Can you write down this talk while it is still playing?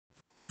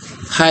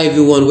Hi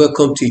everyone,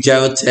 welcome to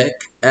Ajiro Tech,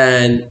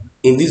 and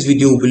in this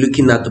video we'll be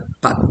looking at the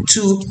part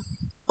 2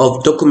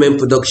 of document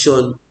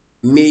production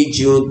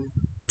May-June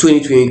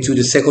 2022,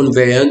 the second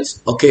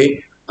variant.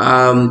 Okay,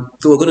 so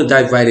we're going to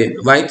dive right in,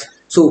 right?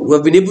 So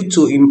we've been able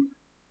to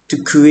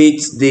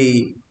create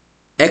the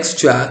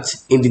extract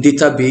in the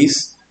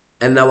database,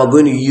 and now we're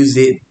going to use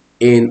it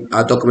in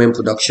our document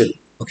production.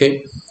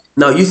 Okay,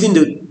 now using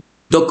the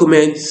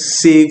document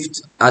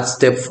saved at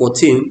step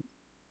 14,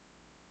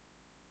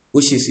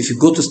 which is if you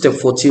go to step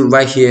 14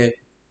 right here,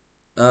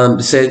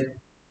 it said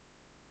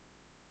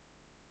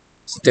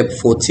step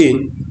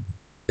 14,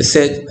 it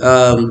said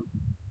format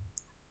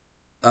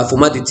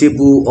the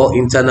table or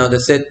internal. They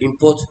said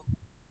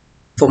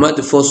format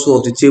the first row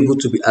of the table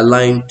to be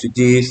aligned to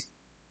this.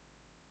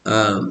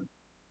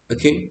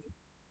 Okay,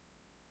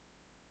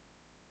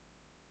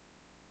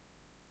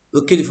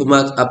 locate the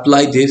format,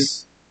 apply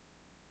this.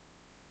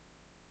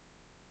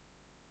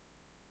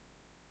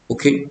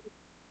 Okay,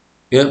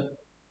 yeah,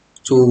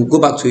 so go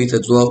back to it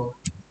as well.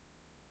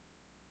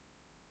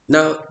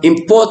 Now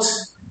import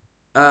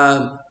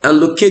and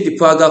locate the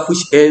paragraph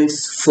which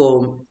ends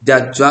from the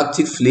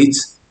adjunctive fleet.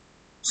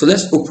 So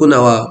let's open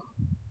our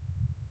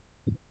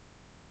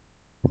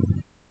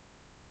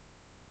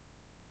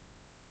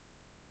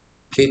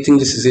I think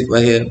this is it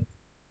right here.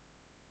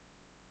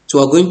 So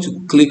we're going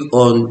to click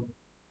on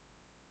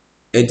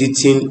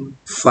editing,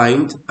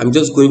 find. I'm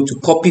just going to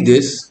copy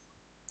this.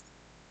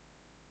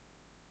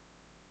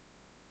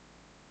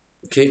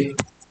 Okay,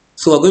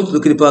 so we're going to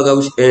look at the paragraph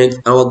which ends,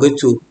 and we're going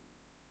to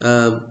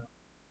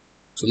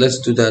so let's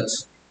do that.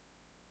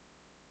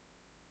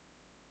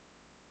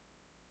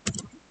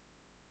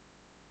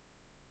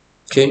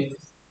 Okay,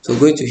 so I'm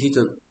going to hit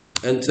on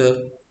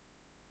enter.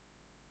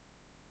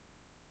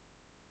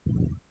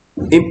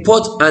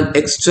 Import and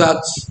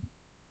extract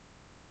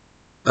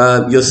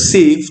your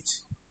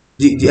saved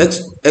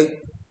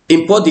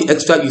import the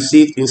extract you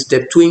saved in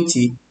step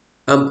 20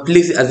 and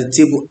place it as a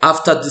table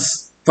after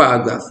this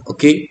paragraph.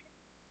 Okay,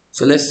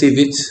 so let's save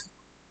it.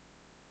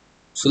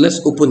 So let's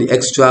open the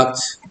extract.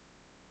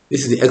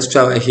 This is the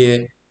extract right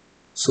here.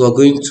 So we're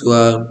going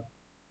to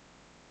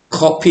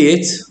copy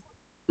it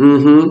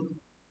and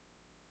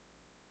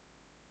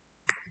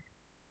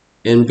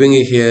bring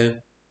it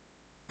here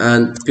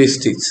and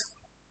paste it.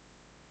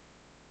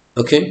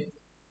 Okay,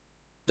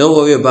 don't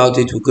worry about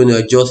it, we're going to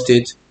adjust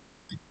it.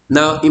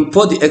 Now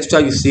import the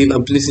extract you save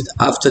and place it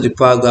after the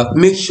paragraph.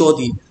 Make sure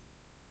the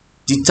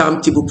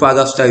term table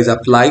paragraph style is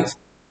applied.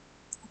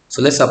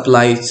 So let's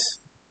apply it.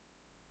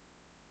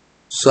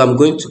 So I'm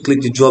going to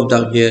click the drop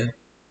down here.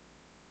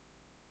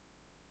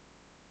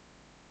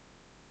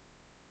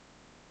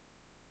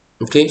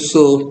 Okay,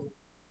 so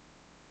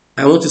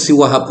I want to see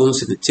what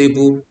happens in the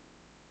table.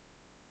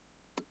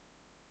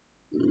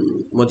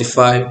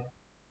 Modify.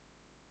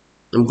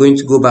 I'm going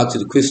to go back to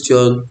the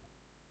question.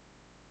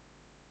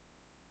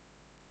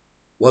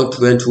 What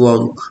went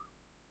wrong?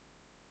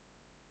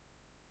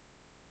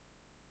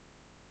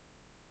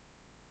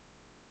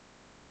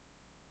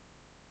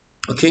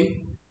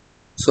 Okay,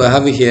 so I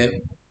have it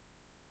here.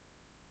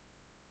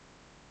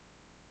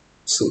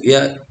 So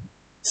yeah,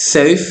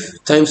 serif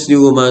times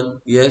New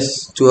Roman,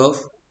 yes,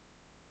 12.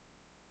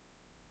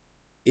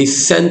 A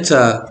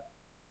center,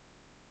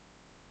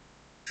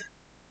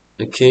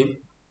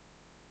 okay.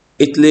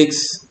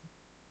 Italics,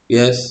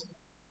 yes.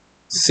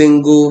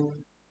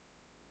 Single,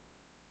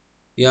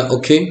 yeah,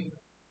 okay.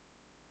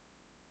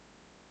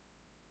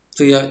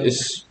 So yeah,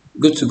 it's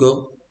good to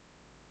go.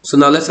 So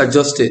now let's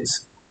adjust it.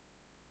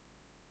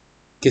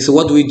 Okay, so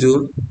what do we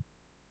do?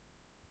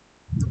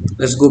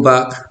 Let's go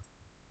back.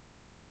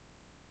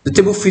 The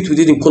table fit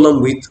within the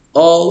column width.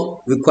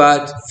 All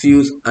required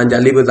fields and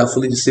their labels are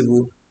fully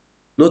disabled.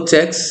 No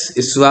text,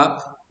 it's wrap.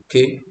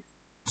 Okay,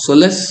 so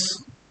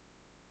let's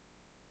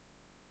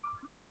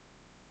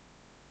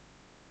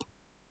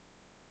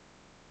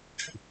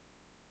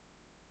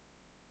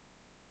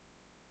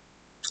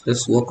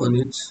work on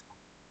it.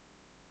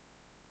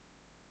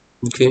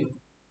 Okay,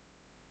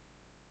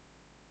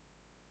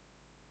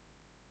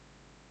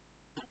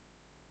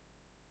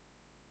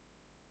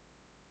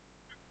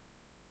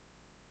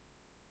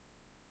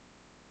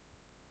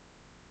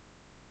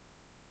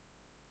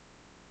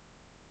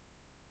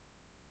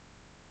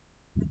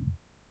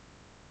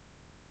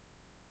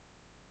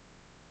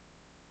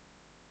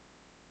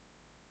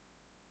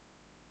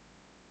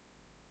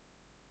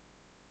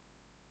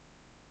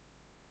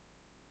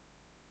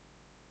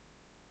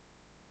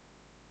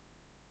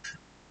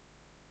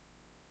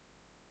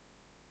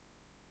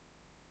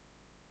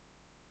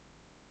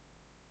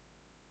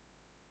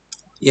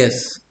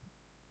 yes.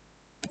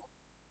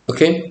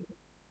 Okay,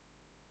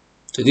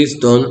 so this is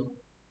done,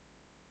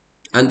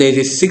 and there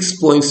is a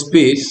 6-point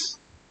space.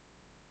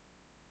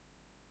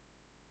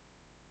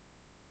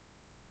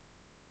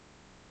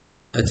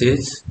 That's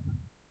it.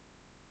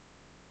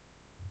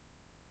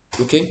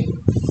 Okay,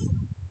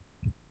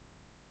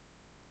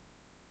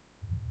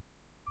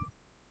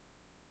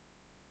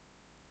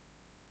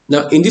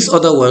 now in this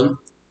other one,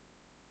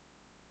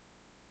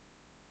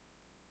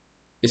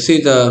 you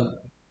see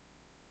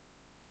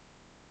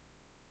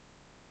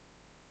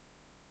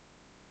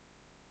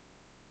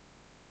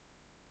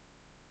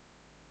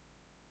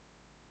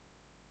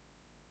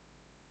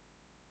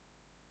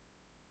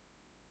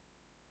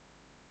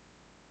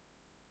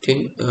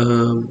Okay,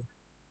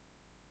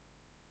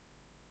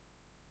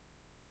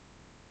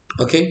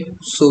 okay,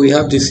 so we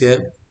have this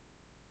here.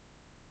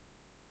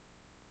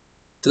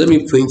 So let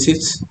me print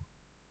it.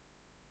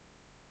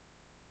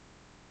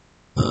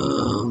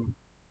 um,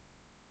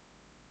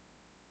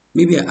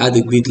 Maybe I add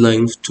a grid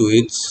line to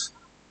it.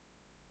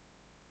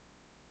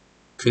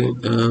 Okay,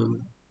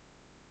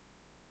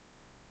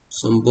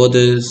 some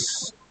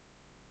borders.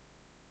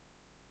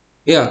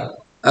 Yeah,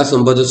 add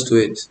some borders to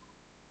it.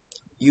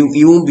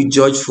 You won't be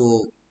judged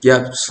for,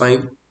 yeah, it's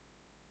fine,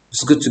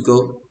 it's good to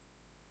go.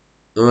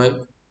 All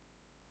right.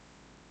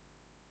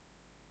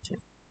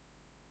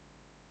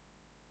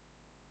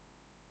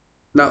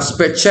 Now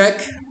spell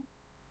check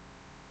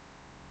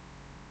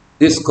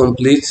this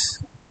complete.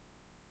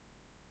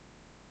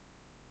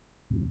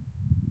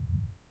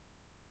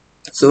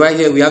 So right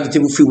here we have the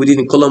table fill within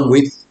the column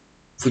width.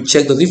 If we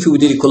check, does it fit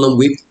within the column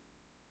width?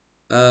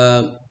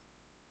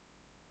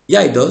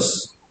 Yeah, it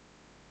does.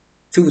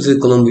 Fill within the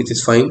column width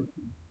is fine.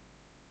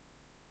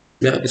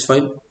 Yeah, it's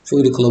fine.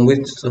 Fill with the column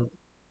width. So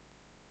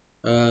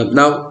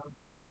now,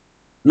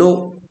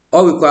 no,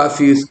 all required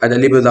fields and the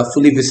labels are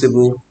fully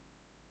visible.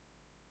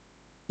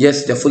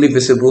 Yes, they're fully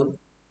visible.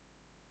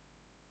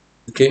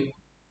 Okay.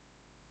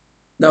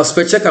 Now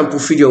spell check and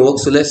proofread your work.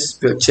 So let's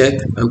spell check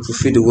and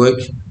proofread the work.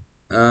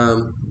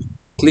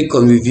 Click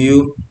on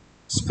review,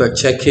 spell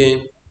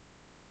checking.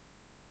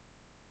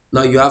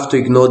 Now you have to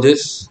ignore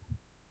this.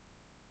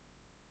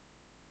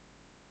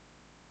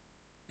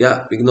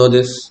 Yeah, ignore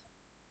this.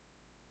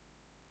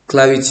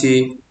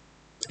 Clarity,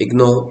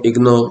 ignore,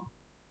 ignore,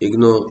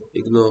 ignore,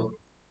 ignore,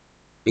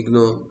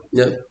 ignore.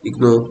 Yeah,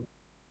 ignore.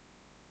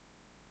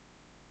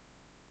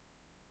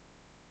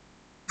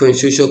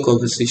 Punctuation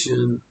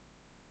conversation.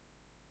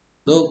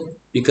 No,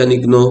 you can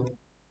ignore.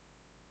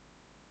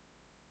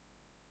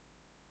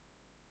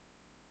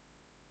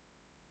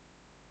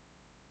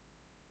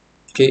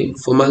 Okay,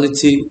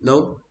 formality,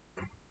 no.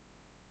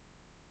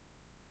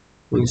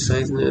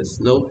 Conciseness,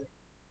 no.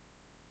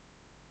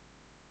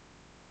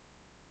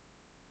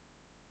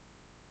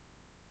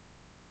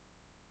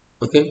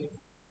 Okay,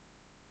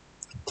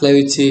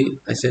 clarity,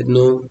 I said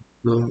no,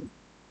 no.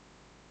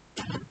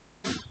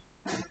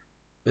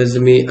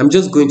 Resume, I'm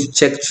just going to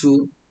check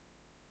through.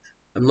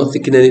 I'm not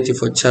taking anything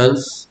for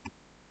chance.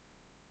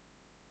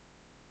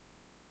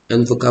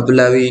 And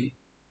vocabulary,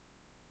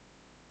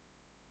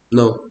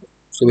 no.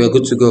 So we are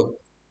good to go.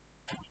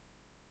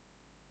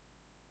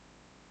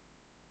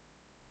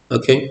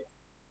 Okay.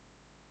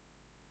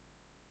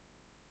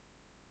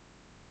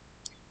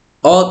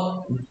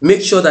 Or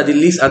make sure that the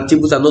lists and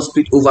tables are not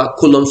split over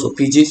columns or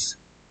pages.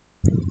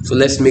 So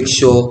let's make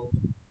sure.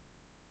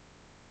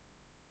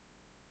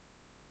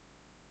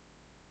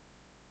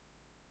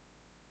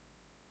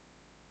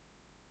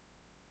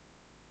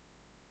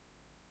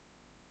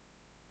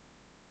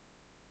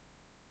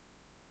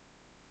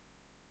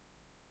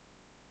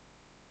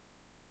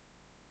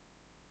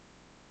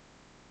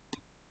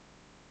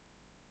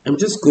 I'm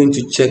just going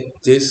to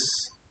check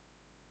this.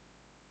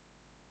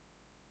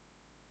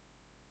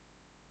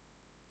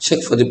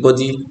 Check for the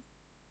body.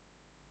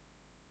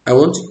 I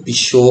want to be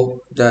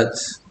sure that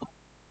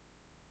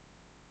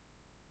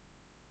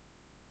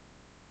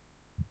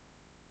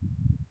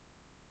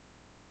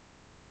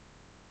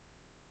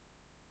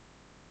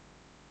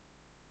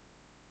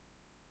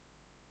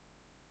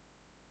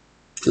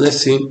let's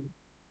see.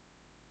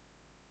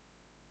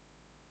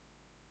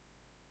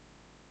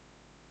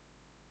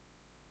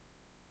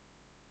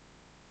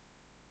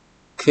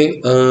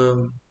 Okay,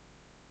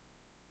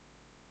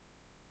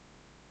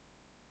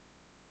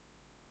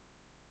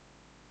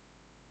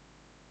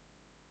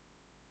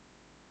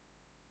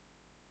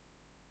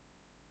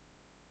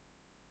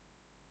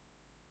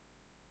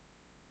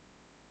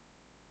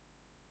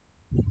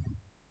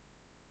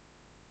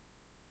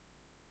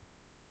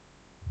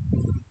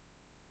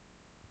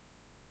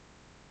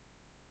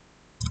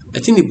 I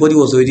think the body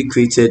was already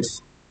created.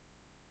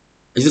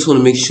 I just want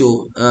to make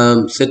sure.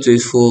 Set to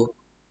it for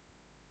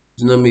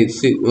dynamic.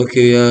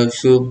 Okay, yeah,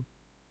 sure.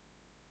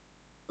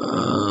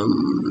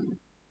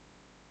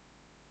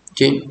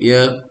 Okay,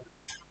 yeah.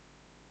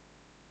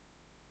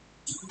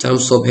 Term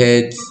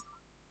subhead,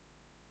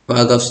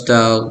 paragraph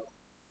style.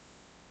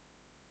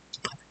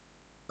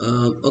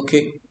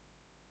 Okay.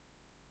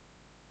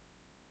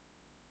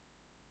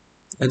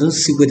 I don't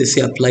see where they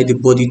say apply the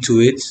body to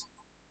it.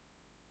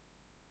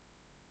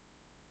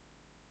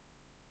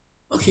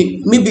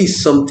 Okay, maybe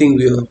it's something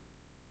we'll.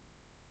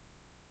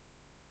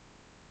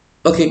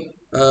 Okay.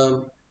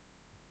 So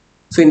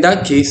in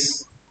that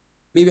case,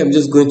 maybe I'm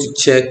just going to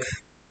check.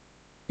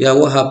 Yeah,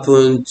 what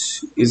happened?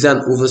 Is there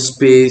an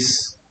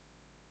overspace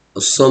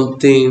or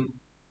something?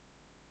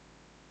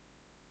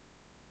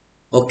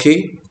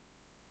 Okay.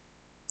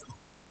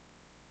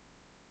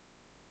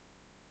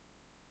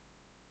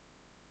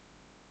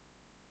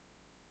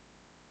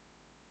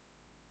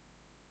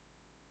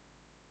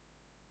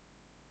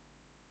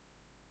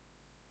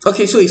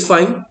 Okay, so it's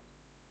fine.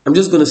 I'm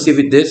just going to save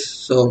it this.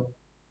 So,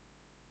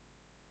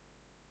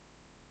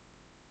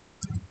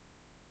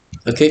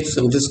 okay,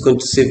 so I'm just going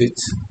to save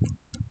it.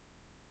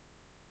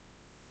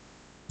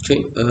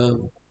 Okay,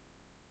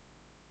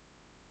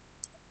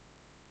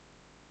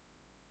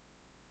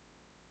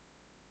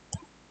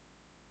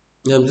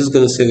 yeah, I'm just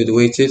gonna save it the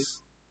way it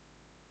is.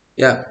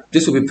 Yeah,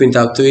 this will be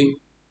printout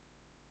 3.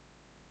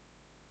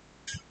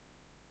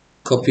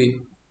 Copy,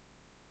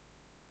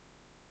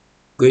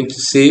 going to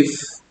save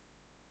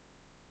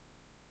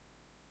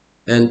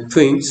and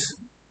print.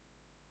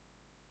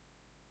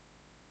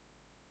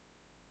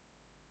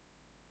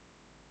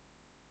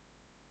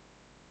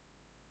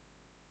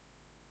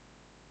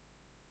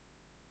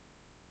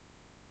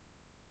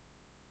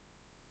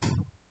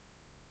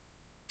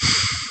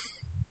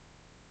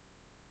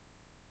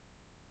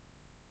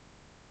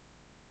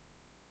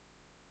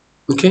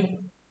 Okay,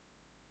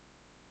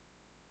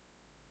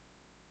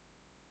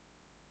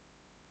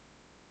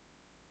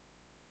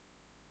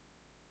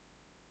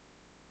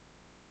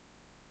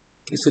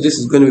 okay, so this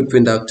is going to be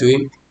printout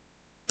 3.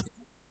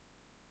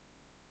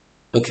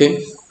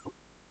 Okay,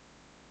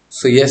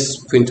 so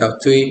yes,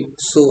 printout 3.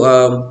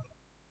 So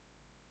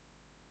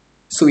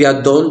we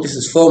are done. This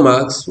is 4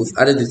 marks. We've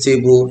added the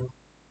table.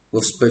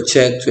 We've spell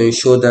checked to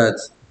ensure that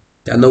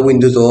there are no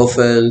windows or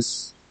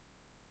orphans.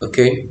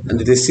 Okay, and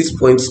there's a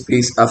 6-point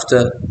space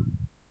after.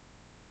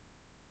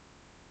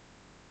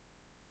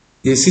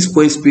 There's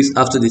 6-point space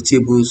after the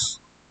tables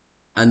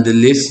and the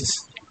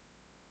list.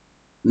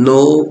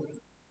 No,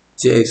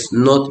 there is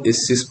not a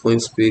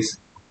 6-point space.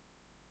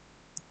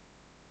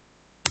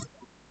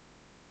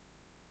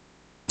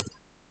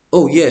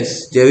 Oh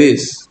yes, there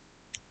is.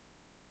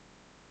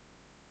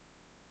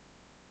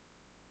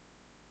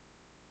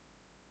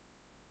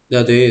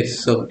 Yeah, there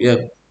is. So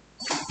yeah.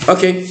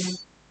 Okay.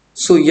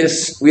 So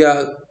yes, we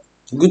are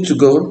good to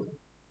go.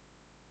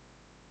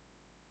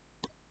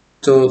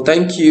 So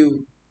thank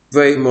you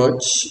very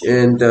much,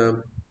 and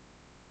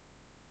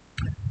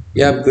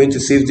yeah, I'm going to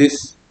save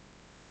this.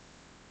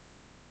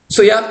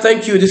 So yeah,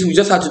 thank you. This we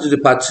just had to do the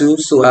part 2.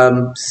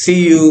 So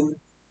see you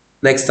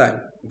next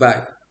time.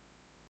 Bye.